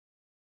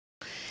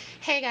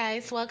Hey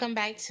guys, welcome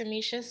back to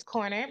Mesha's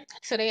Corner.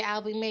 Today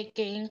I'll be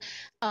making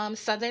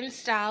Southern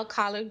style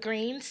collard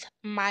greens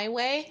my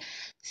way.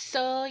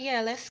 So yeah,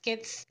 let's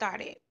get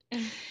started.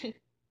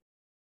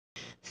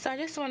 So I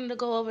just wanted to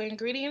go over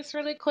ingredients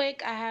really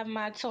quick. I have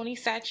my Tony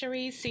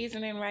Chachere's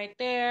seasoning right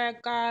there,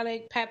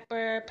 garlic,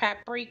 pepper,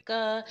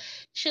 paprika,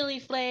 chili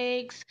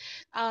flakes,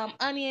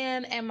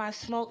 onion, and my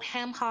smoked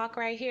ham hock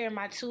right here, and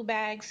my 2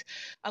 bags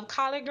of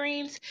collard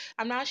greens.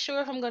 I'm not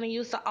sure if I'm going to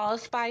use the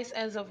allspice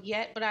as of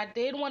yet, but I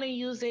did want to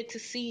use it to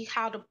see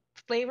how the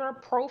flavor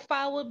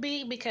profile would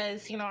be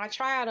because, I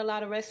try out a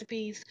lot of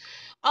recipes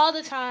all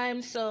the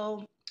time.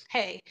 So,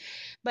 hey.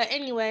 But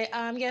anyway,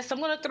 yes, I'm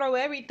going to throw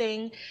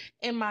everything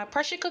in my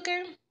pressure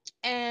cooker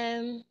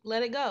and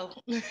let it go.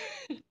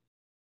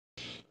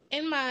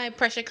 In my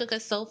pressure cooker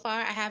so far,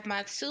 I have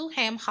my 2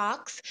 ham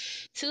hocks.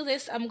 To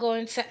this, I'm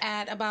going to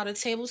add about a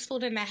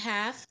tablespoon and a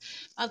half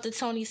of the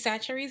Tony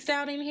Chachere's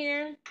down in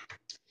here,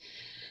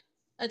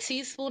 a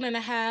teaspoon and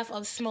a half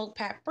of smoked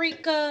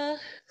paprika,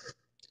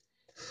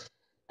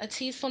 a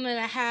teaspoon and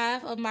a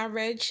half of my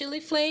red chili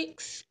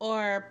flakes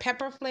or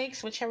pepper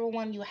flakes, whichever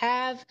one you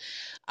have,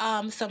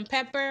 some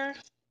pepper.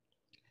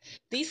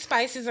 These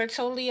spices are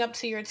totally up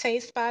to your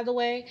taste, by the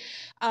way.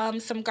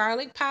 Some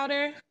garlic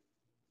powder,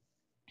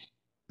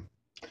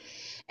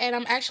 and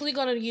I'm actually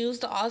going to use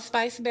the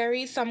allspice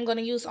berries, so I'm going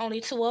to use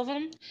only 2 of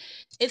them.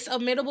 It's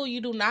omittable.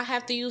 You do not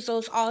have to use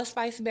those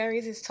allspice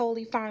berries. It's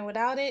totally fine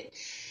without it.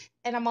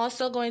 And I'm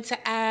also going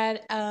to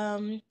add,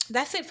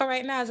 that's it for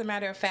right now, as a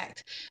matter of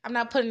fact. I'm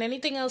not putting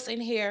anything else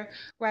in here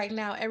right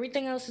now.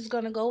 Everything else is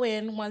going to go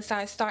in once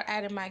I start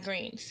adding my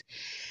greens.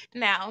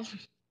 Now,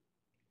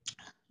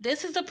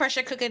 this is the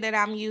pressure cooker that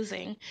I'm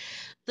using.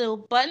 The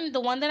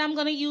one that I'm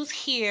going to use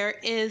here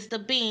is the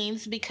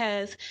beans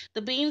because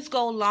the beans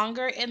go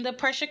longer in the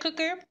pressure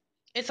cooker.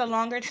 It's a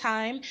longer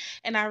time,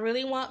 and I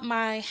really want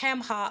my ham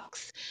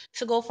hocks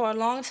to go for a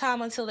long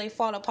time until they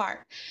fall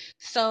apart.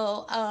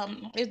 So,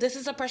 if this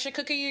is a pressure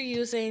cooker you're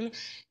using,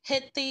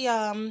 hit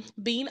the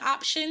bean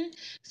option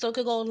so it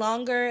could go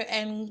longer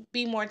and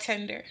be more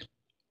tender.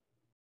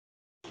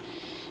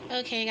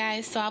 Okay,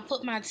 guys, so I'll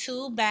put my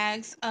 2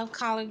 bags of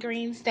collard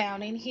greens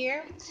down in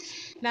here.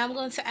 Now I'm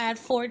going to add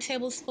 4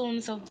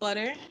 tablespoons of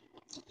butter.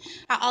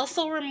 I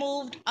also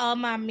removed all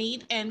my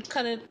meat and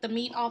the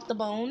meat off the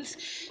bones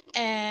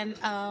and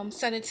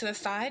set it to the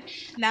side.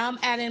 Now I'm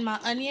adding my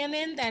onion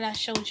in that I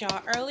showed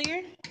y'all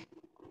earlier.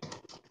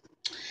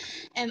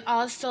 And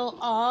also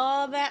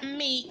all that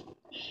meat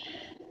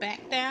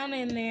back down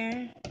in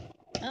there.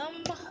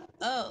 Um,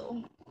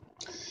 oh.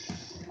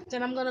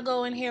 Then I'm going to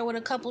go in here with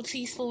a couple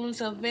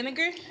teaspoons of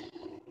vinegar,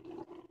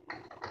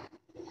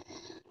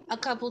 a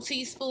couple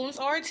teaspoons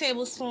or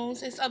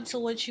tablespoons, it's up to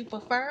what you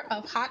prefer,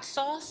 of hot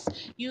sauce.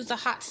 Use the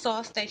hot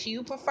sauce that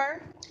you prefer.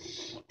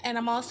 And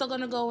I'm also going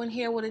to go in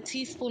here with a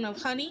teaspoon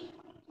of honey.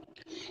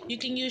 You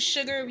can use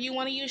sugar if you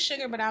want to use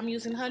sugar, but I'm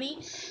using honey.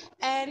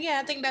 And yeah,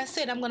 I think that's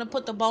it. I'm going to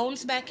put the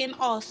bones back in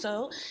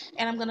also.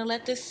 And I'm going to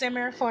let this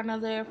simmer for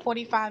another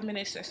 45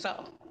 minutes or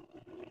so.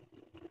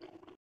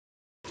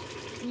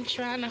 I'm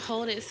trying to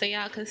hold it so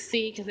y'all can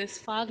see because it's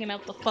fogging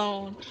up the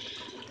phone.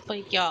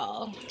 But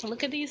y'all,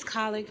 look at these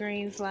collard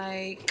greens.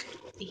 Like,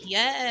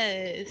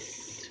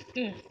 yes.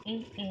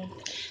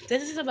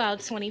 This is about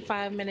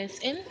 25 minutes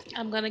in.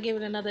 I'm going to give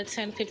it another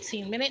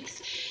 10-15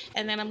 minutes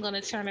and then I'm going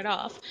to turn it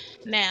off.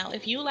 Now,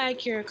 if you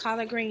like your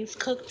collard greens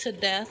cooked to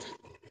death,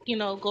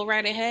 go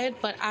right ahead,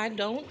 but I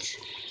don't.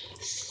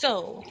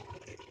 So,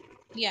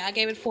 yeah, I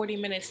gave it 40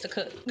 minutes to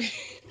cook.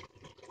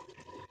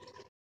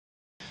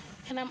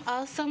 And I'm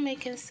also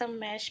making some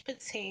mashed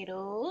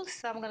potatoes.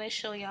 So I'm going to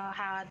show y'all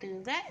how I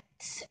do that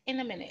in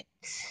a minute.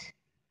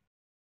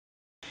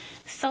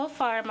 So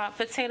far, my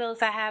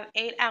potatoes, I have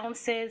 8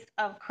 ounces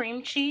of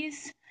cream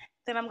cheese.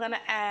 Then I'm going to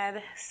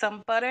add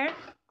some butter.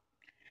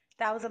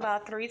 That was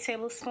about 3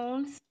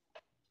 tablespoons.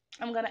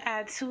 I'm going to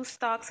add 2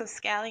 stalks of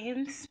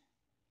scallions,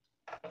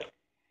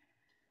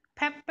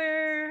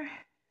 pepper,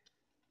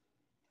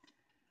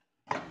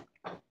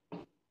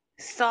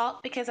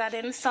 salt because I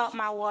didn't salt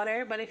my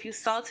water. But if you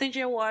salted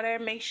your water,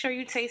 make sure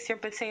you taste your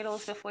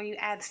potatoes before you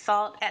add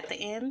salt at the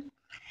end.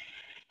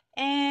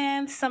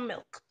 And some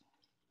milk.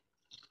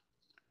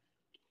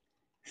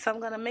 So I'm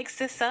going to mix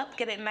this up,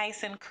 get it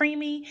nice and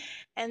creamy,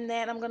 and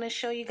then I'm going to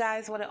show you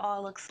guys what it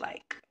all looks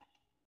like.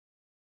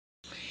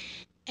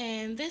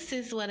 And this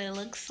is what it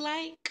looks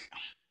like.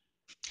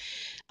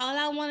 All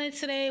I wanted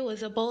today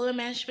was a bowl of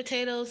mashed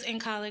potatoes and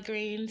collard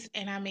greens,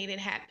 and I made it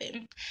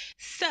happen.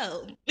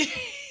 So,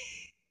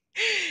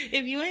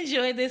 if you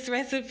enjoyed this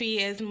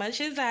recipe as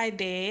much as I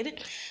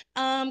did,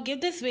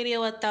 give this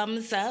video a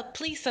thumbs up.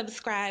 Please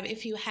subscribe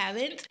if you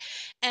haven't.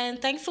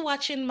 And thanks for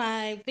watching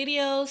my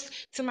videos.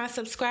 To my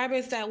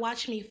subscribers that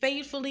watch me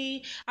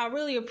faithfully, I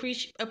really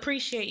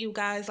appreciate you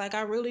guys. Like,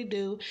 I really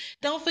do.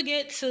 Don't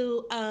forget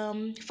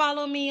to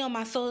follow me on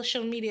my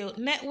social media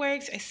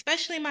networks,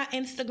 especially my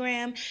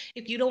Instagram,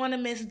 if you don't want to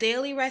miss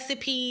daily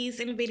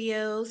recipes and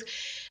videos.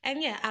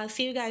 And yeah, I'll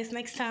see you guys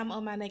next time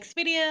on my next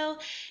video,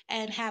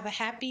 and have a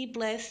happy,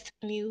 blessed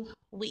new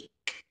week.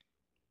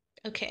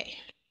 Okay.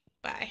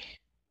 Bye.